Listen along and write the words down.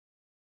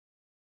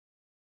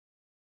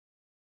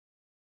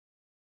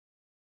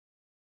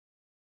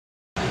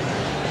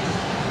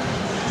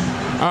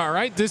All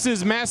right, this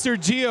is Master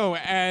Geo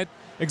at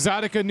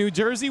Exxxotica, New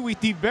Jersey with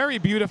the very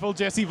beautiful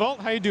Jessie Volt.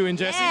 How you doing,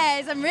 Jessie?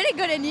 Yes, I'm really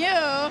good, and you?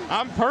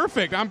 I'm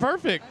perfect, I'm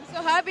perfect. I'm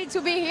so happy to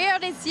be here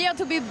this year,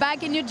 to be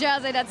back in New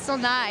Jersey. That's so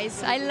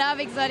nice. I love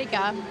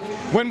Exxxotica.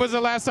 When was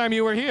the last time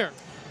you were here?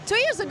 2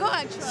 years ago,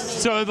 actually.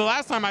 So the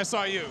last time I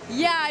saw you.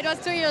 Yeah, it was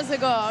 2 years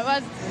ago. It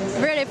was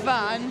really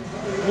fun.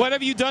 What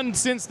have you done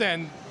since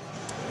then?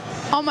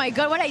 Oh my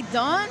God, what I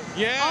done?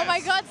 Yes. Oh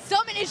my God, so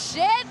many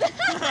shit.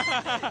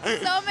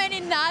 So many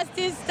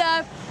nasty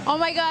stuff. Oh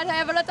my God, I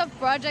have a lot of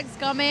projects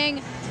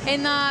coming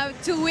in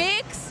 2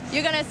 weeks.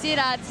 You're gonna see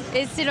that.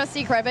 It's still a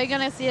secret, but you're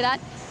gonna see that.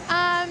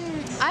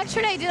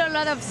 Actually, I did a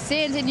lot of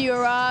scenes in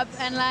Europe,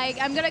 and like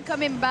I'm gonna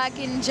coming back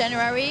in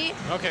January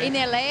in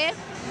LA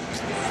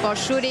for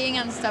shooting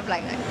and stuff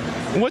like that.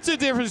 What's the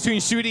difference between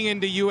shooting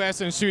in the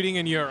US and shooting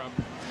in Europe?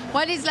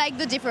 What is like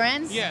the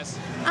difference? Yes.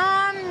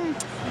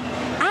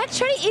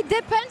 Actually, it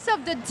depends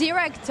of the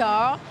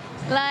director.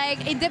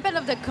 Like, it depends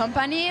of the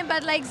company,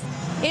 but like,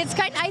 it's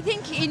kind. I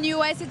think in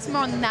US it's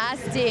more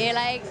nasty.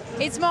 Like,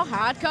 it's more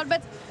hardcore.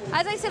 But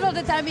as I said all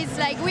the time, it's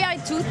like we are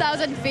in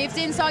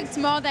 2015, so it's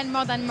more,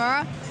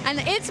 and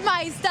it's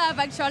my stuff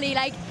actually.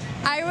 Like,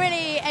 I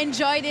really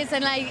enjoy this,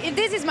 and like,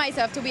 this is my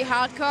stuff to be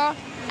hardcore.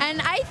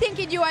 And I think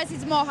in US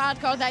it's more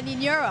hardcore than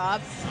in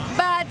Europe.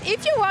 But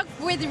if you work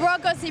with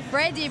Rocco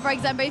Siffredi, for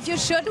example, if you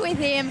shoot with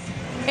him,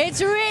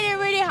 it's really,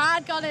 really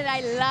hardcore, and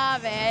I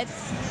love it.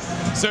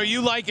 So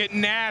you like it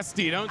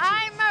nasty, don't you?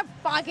 I'm a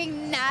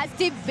fucking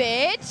nasty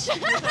bitch.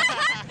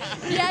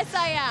 Yes,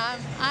 I am.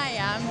 I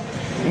am.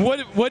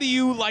 What do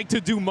you like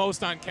to do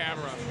most on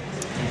camera?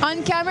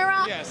 On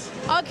camera? Yes.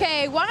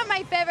 Okay, one of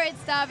my favorite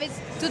stuff is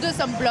to do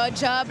some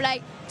blowjob.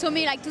 Like, to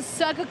me, like to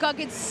suck a cock,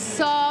 it's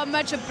so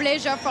much a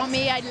pleasure for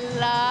me. I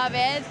love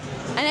it.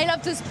 And I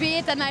love to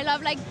spit, and I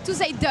love like to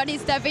say dirty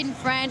stuff in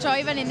French or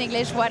even in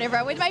English,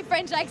 whatever, with my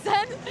French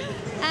accent.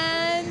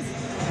 And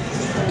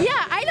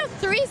yeah, I love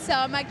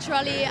threesome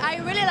actually. I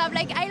really love,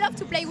 like, I love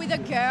to play with a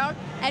girl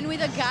and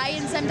with a guy,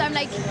 and sometimes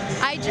like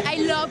I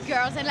love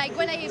girls, and like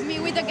when I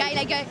meet with a guy,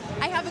 like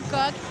I have a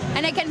cock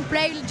and I can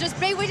just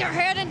play with her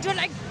head and do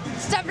like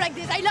stuff like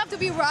this. I love to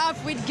be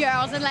rough with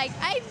girls, and like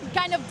I'm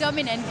kind of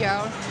dominant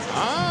girl.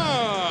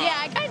 Oh.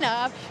 Yeah, kind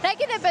of.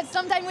 Like it depends.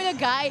 Sometimes with a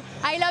guy,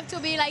 I love to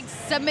be like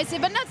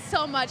submissive, but not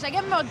so much. Like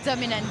I'm more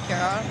dominant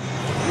girl.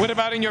 What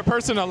about in your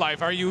personal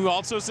life? Are you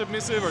also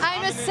submissive or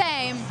I'm dominant? the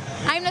same.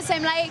 I'm the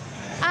same. Like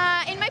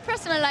in my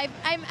personal life,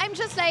 I'm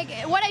just like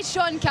what I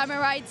show on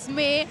camera. It's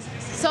me.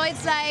 So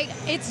it's like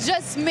it's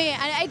just me,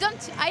 and I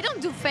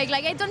don't do fake.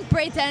 Like I don't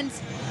pretend.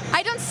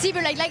 I don't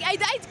simulate. Like I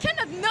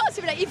cannot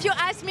simulate. If you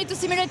ask me to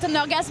simulate an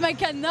orgasm, I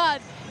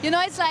cannot. You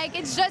know, it's like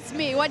it's just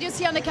me. What you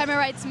see on the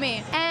camera, it's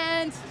me,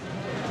 and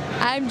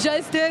I'm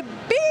just a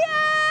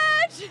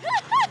bitch.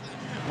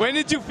 When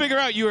did you figure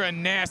out you were a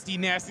nasty,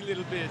 nasty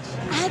little bitch?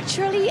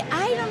 Actually,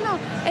 I don't know.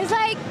 It's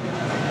like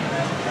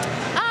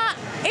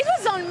it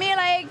was on me.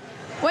 Like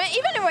when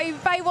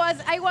if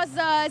I was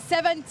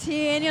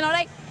 17, you know,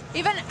 like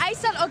even I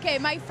said, okay,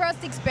 my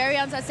first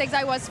experience at sex,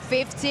 I was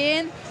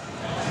 15,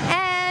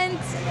 and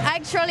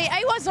actually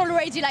I was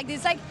already like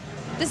this. Like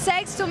the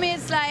sex to me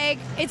is like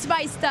it's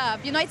my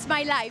stuff. You know, it's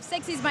my life.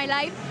 Sex is my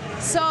life.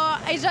 So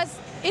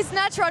it's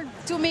natural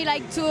to me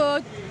like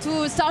to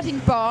start in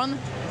porn.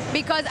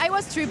 Because I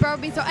was stripper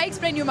before. I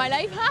explained you my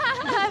life.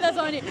 That's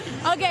funny.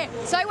 Okay,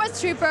 so I was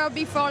stripper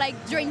before, like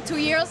during 2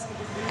 years,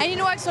 and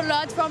it works a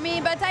lot for me.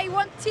 But I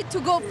wanted to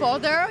go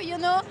further, you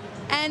know,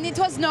 and it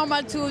was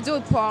normal to do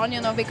porn,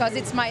 you know, because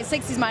it's my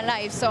sex is my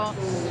life. So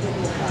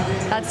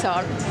that's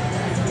all.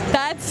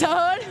 That's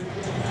all.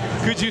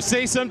 Could you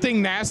say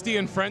something nasty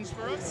in French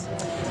for us?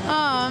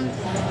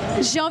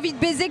 J'ai envie de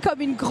baiser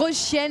comme une grosse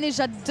chienne, et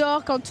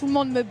j'adore quand tout le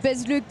monde me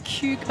baise le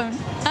cul comme.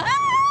 Ah!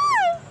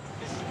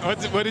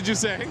 What did you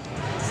say?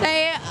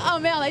 Oh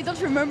man, I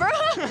don't remember.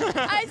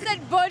 I said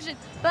bullshit.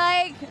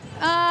 Like,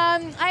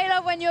 I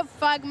love when you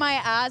fuck my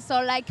ass,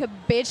 or like a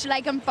bitch,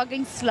 like I'm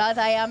fucking slut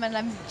I am, and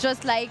I'm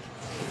just like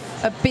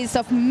a piece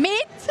of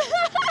meat.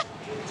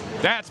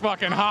 That's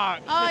fucking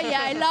hot. Oh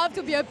yeah, I love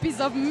to be a piece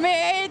of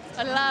meat.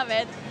 I love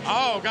it.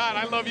 Oh God,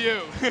 I love you.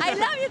 I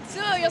love you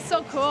too. You're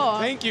so cool.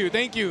 Thank you,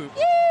 thank you.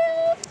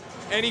 Yeah.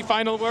 Any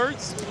final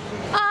words?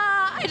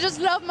 I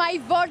just love my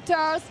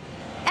voters,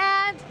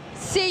 and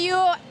see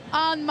you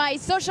on my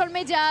social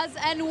medias,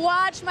 and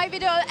watch my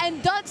video,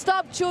 and don't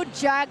stop to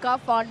jack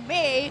off on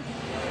me.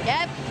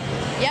 Yep,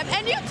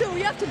 and you too.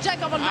 You have to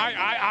jack off on me.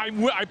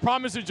 I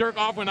promise to jerk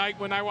off when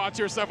I watch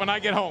your stuff when I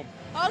get home.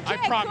 Okay,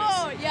 I promise.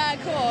 cool. Yeah,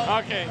 cool.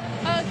 Okay.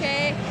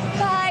 Okay.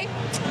 Bye.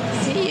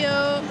 See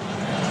you.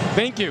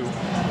 Thank you.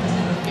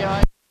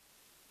 Yeah.